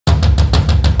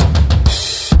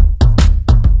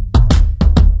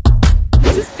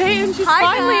Peyton, she's Hi,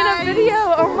 finally guys. in a video.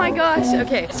 Oh my gosh.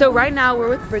 Okay, so right now we're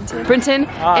with Brenton,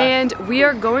 and we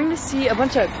are going to see a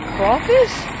bunch of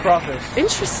crawfish. Crawfish.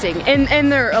 Interesting.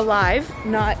 And they're alive,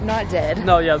 not dead.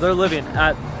 No, yeah, they're living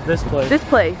at this place. This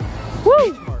place.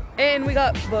 Woo! And we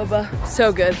got boba.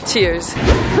 So good. Cheers.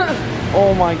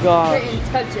 Oh my god. Peyton,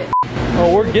 touch it.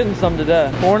 Oh, we're getting some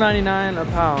today. $4.99 a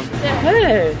pound.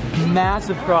 Hey,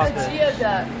 massive crawfish.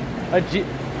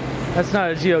 Geoduck. That's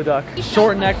not a geoduck.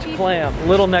 Short-necked clam,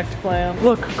 little-necked clam.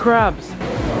 Look, crabs.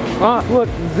 Ah, look,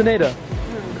 Zenata.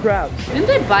 Crabs. Didn't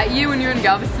they bite you when you were in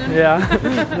Galveston? Yeah,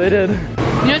 they did. You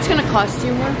know it's gonna cost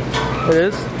you more? It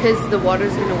is? Because the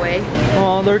water's in the way.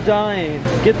 Oh, they're dying.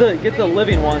 Get the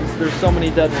living ones. There's so many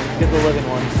dead ones. Get the living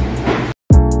ones.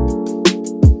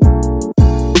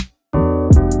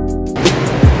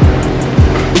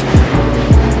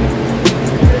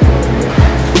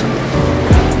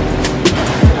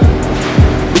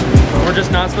 We're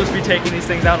just not supposed to be taking these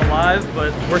things out alive,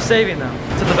 but we're saving them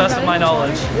to the best of my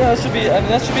knowledge. Yeah,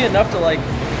 that should be enough to like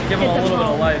give them a little bit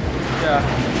of life. Yeah,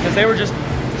 because they were just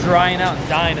drying out and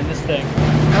dying in this thing.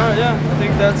 All right, yeah, I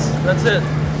think that's it.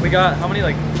 We got how many,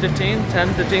 like 15,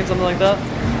 10, 15, something like that?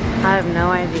 I have no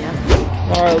idea.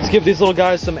 All right, let's give these little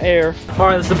guys some air. All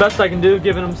right, that's the best I can do,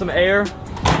 giving them some air.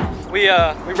 We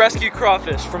rescued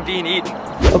crawfish from being eaten.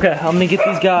 Okay, I'm gonna get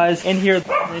these guys in here.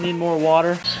 They need more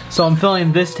water. So I'm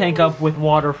filling this tank up with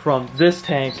water from this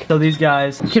tank so these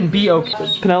guys can be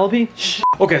okay. Penelope? Shh.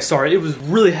 Okay, sorry, it was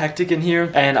really hectic in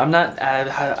here and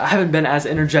I haven't been as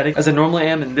energetic as I normally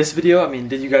am in this video. I mean,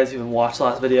 did you guys even watch the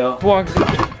last video?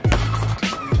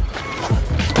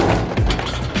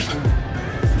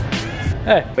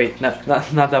 Hey, wait, not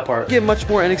that part. Get much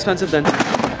more inexpensive than...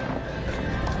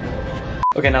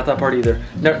 Okay, not that part either.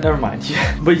 Never mind.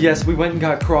 But yes, we went and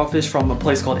got crawfish from a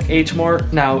place called H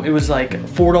Mart. Now, it was like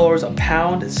 $4 a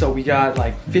pound, so we got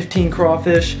like 15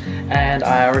 crawfish, and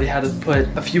I already had to put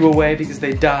a few away because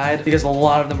they died, because a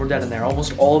lot of them were dead in there.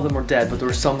 Almost all of them were dead, but there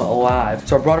were some alive.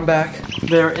 So I brought them back.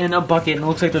 They're in a bucket, and it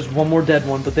looks like there's one more dead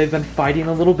one, but they've been fighting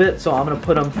a little bit, so I'm gonna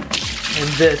put them in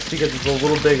this because it's a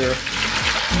little bigger.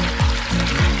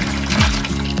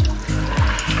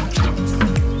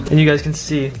 And you guys can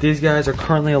see, these guys are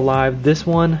currently alive. This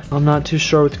one, I'm not too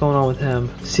sure what's going on with him.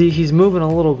 See, he's moving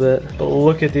a little bit, but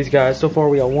look at these guys. So far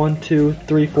we got 1, 2,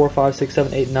 3, 4, 5, 6,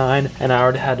 7, 8, 9, and I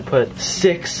already had to put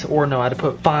 6, or no, I had to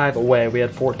put 5 away. We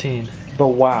had 14. But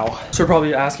wow. So you're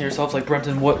probably asking yourselves, like,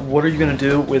 Brenton, what are you gonna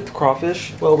do with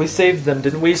crawfish? Well, we saved them,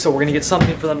 didn't we? So we're gonna get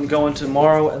something for them to go in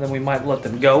tomorrow, and then we might let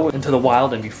them go into the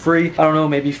wild and be free. I don't know,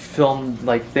 maybe film,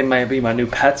 like, they might be my new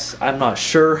pets. I'm not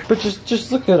sure. But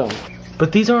just look at them.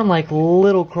 But these aren't like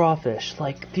little crawfish.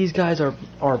 Like, these guys are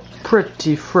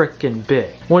pretty freaking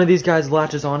big. One of these guys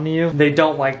latches onto you. They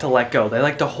don't like to let go. They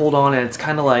like to hold on, and it's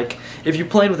kind of like if you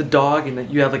played with a dog and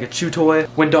you have like a chew toy.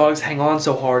 When dogs hang on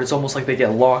so hard, it's almost like they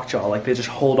get lockjaw, like they just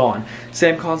hold on.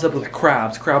 Same concept with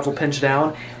crabs. Crabs will pinch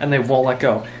down and they won't let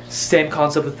go. Same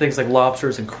concept with things like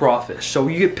lobsters and crawfish. So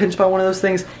you get pinched by one of those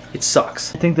things, it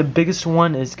sucks. I think the biggest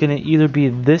one is gonna either be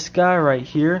this guy right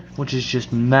here, which is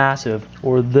just massive,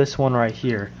 or this one right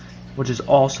here, which is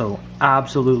also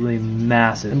absolutely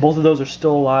massive. And both of those are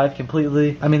still alive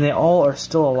completely. I mean, they all are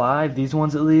still alive, these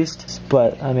ones at least,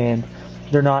 but I mean,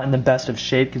 they're not in the best of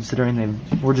shape considering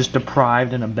they were just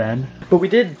deprived in a bin. But we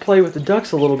did play with the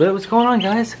ducks a little bit. What's going on,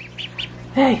 guys?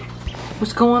 Hey,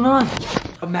 what's going on?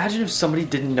 Imagine if somebody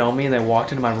didn't know me and they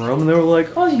walked into my room and they were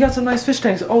like, oh, you got some nice fish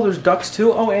tanks. Oh, there's ducks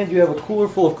too. Oh, and you have a cooler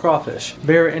full of crawfish.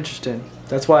 Very interesting.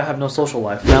 That's why I have no social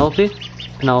life. Penelope?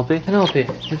 Penelope? Penelope,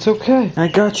 it's okay. I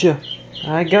got you.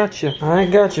 I got you. I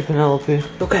got you, Penelope.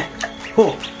 Okay.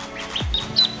 Cool.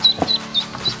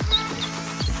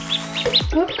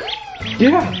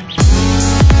 Yeah.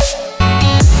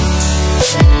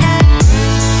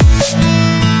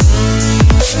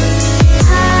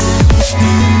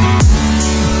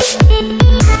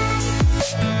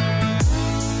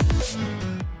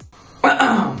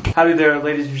 Howdy there,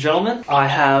 ladies and gentlemen. I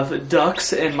have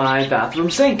ducks in my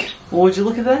bathroom sink. Well, would you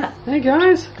look at that? Hey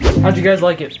guys. How'd you guys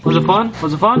like it? Was it fun?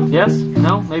 Was it fun? Yes?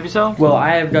 No? Maybe so? Well, I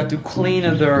have got to clean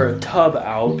their tub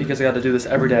out because I got to do this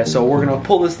every day. So we're gonna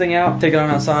pull this thing out, take it on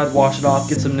outside, wash it off,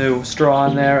 get some new straw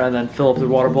in there, and then fill up the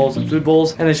water bowls and food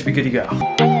bowls, and they should be good to go.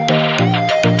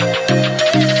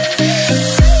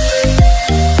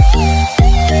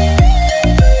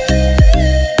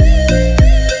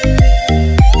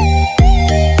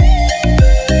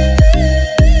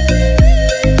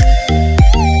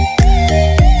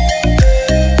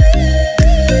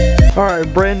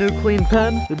 Alright, brand new clean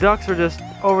pen. The ducks are just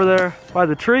over there by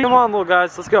the tree. Come on, little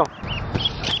guys, let's go.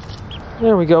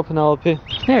 There we go, Penelope.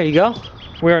 There you go.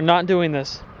 We are not doing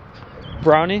this.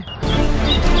 Brownie?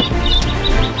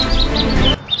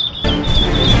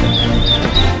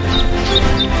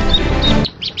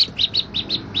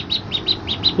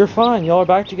 You're fine, y'all are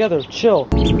back together. Chill.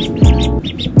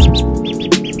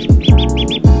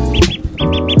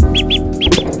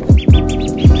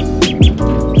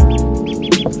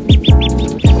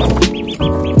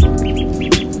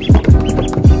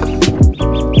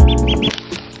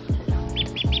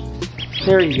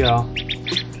 There you go.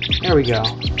 There we go.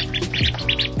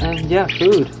 And yeah,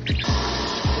 food.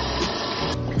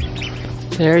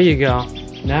 There you go.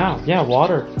 Now, yeah,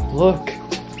 water. Look.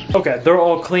 Okay, they're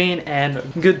all clean and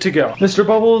good to go. Mr.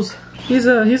 Bubbles, he's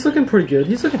looking pretty good.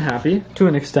 He's looking happy to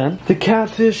an extent. The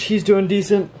catfish, he's doing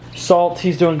decent. Salt,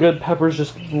 he's doing good. Pepper's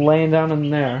just laying down in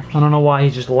there. I don't know why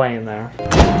he's just laying there.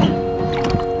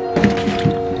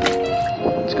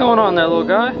 What's going on there, little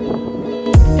guy?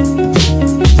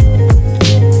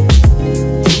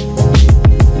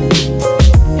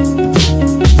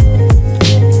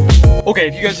 Okay,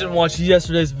 if you guys didn't watch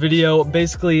yesterday's video,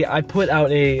 basically I put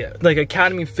out a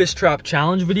Academy Fish Trap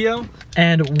Challenge video,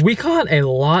 and we caught a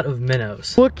lot of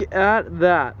minnows. Look at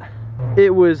that.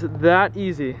 It was that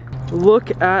easy. Look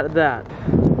at that.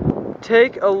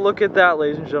 Take a look at that,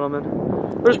 ladies and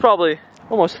gentlemen. There's probably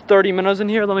almost 30 minnows in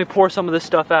here. Let me pour some of this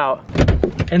stuff out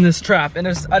in this trap. And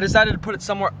I decided to put it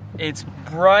somewhere. It's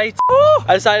bright. Oh!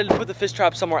 I decided to put the fish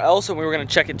trap somewhere else, and we were gonna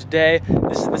check it today.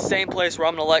 This is the same place where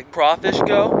I'm gonna let crawfish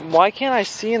go. Why can't I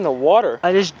see in the water?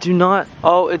 I just do not.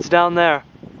 Oh, it's down there.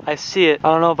 I see it.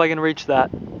 I don't know if I can reach that.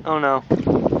 Oh no.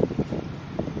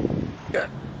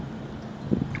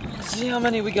 Let's see how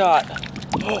many we got.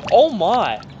 Oh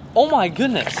my. Oh my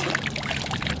goodness.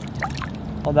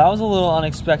 Oh, that was a little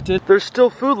unexpected. There's still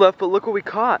food left, but look what we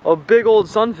caught. A big old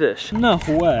sunfish. No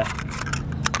way.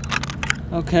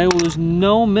 Okay, well there's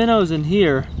no minnows in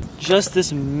here. Just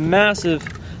this massive,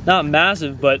 not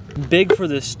massive, but big for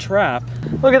this trap.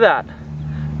 Look at that.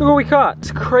 Look what we caught.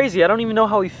 It's crazy. I don't even know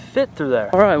how we fit through there.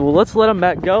 All right, well let's let him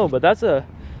back go, but that's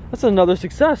another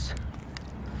success.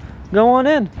 Go on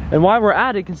in. And while we're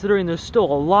at it, considering there's still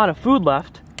a lot of food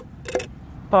left,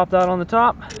 pop that on the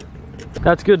top.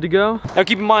 That's good to go. Now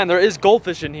keep in mind, there is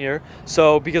goldfish in here.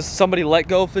 So because somebody let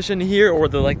goldfish in here, or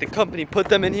the company put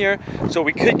them in here, so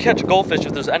we could catch goldfish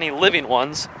if there's any living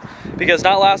ones. Because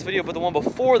not last video, but the one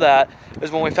before that is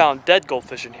when we found dead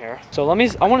goldfish in here. So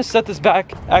I want to set this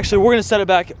back. Actually, we're gonna set it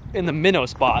back in the minnow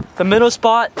spot. The minnow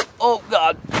spot, oh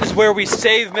God, is where we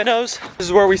save minnows. This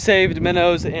is where we saved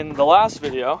minnows in the last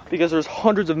video, because there's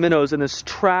hundreds of minnows in this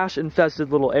trash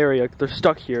infested little area. They're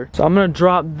stuck here. So I'm gonna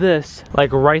drop this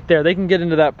like right there. They can get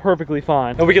into that perfectly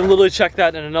fine. And we can literally check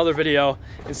that in another video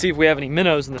and see if we have any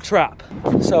minnows in the trap.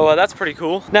 So that's pretty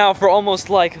cool. Now for almost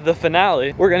like the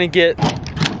finale, we're gonna get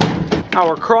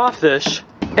our crawfish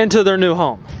into their new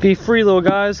home. Be free, little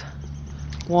guys.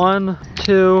 1,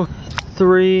 2,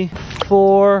 3,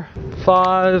 4,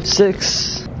 5,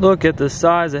 6. Look at the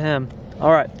size of him.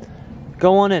 All right,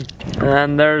 go on in.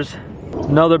 And there's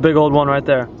another big old one right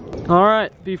there. All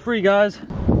right, be free, guys.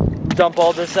 Dump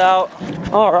all this out.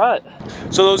 All right.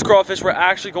 So those crawfish were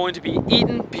actually going to be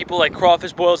eaten. People like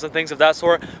crawfish boils and things of that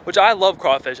sort, which I love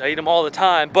crawfish. I eat them all the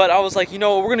time. But I was like, you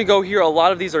know, we're gonna go here. A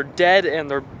lot of these are dead and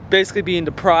they're basically being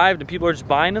deprived and people are just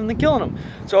buying them and killing them.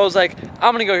 So I was like,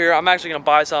 I'm gonna go here. I'm actually gonna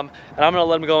buy some and I'm gonna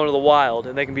let them go into the wild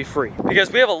and they can be free. Because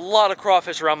we have a lot of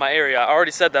crawfish around my area. I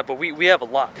already said that, but we have a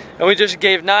lot. And we just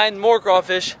gave 9 more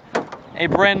crawfish a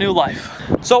brand new life.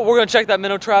 So we're gonna check that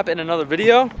minnow trap in another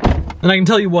video. And I can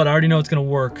tell you what, I already know it's gonna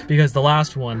work, because the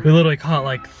last one, we literally caught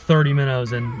like 30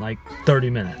 minnows in like 30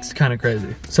 minutes. Kind of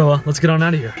crazy. So let's get on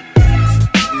out of here.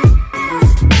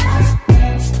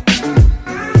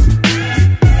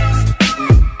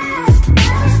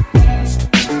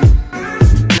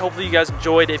 Hopefully you guys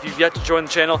enjoyed. If you've yet to join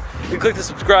the channel, you can click the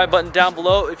subscribe button down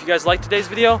below. If you guys liked today's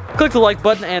video, click the like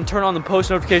button and turn on the post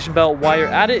notification bell while you're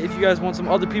at it. If you guys want some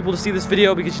other people to see this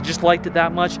video because you just liked it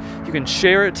that much, you can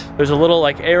share it. There's a little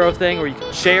like arrow thing where you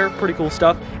can share, pretty cool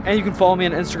stuff. And you can follow me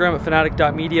on Instagram at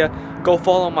finatic.media. Go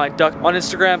follow my duck on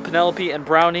Instagram, Penelope and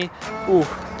Brownie. Ooh,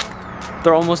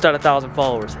 they're almost at 1,000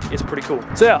 followers. It's pretty cool.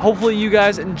 So yeah, hopefully you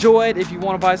guys enjoyed. If you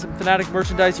want to buy some Finatic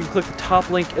merchandise, you can click the top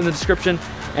link in the description.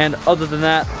 And other than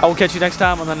that, I will catch you next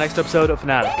time on the next episode of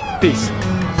Finatic. Peace.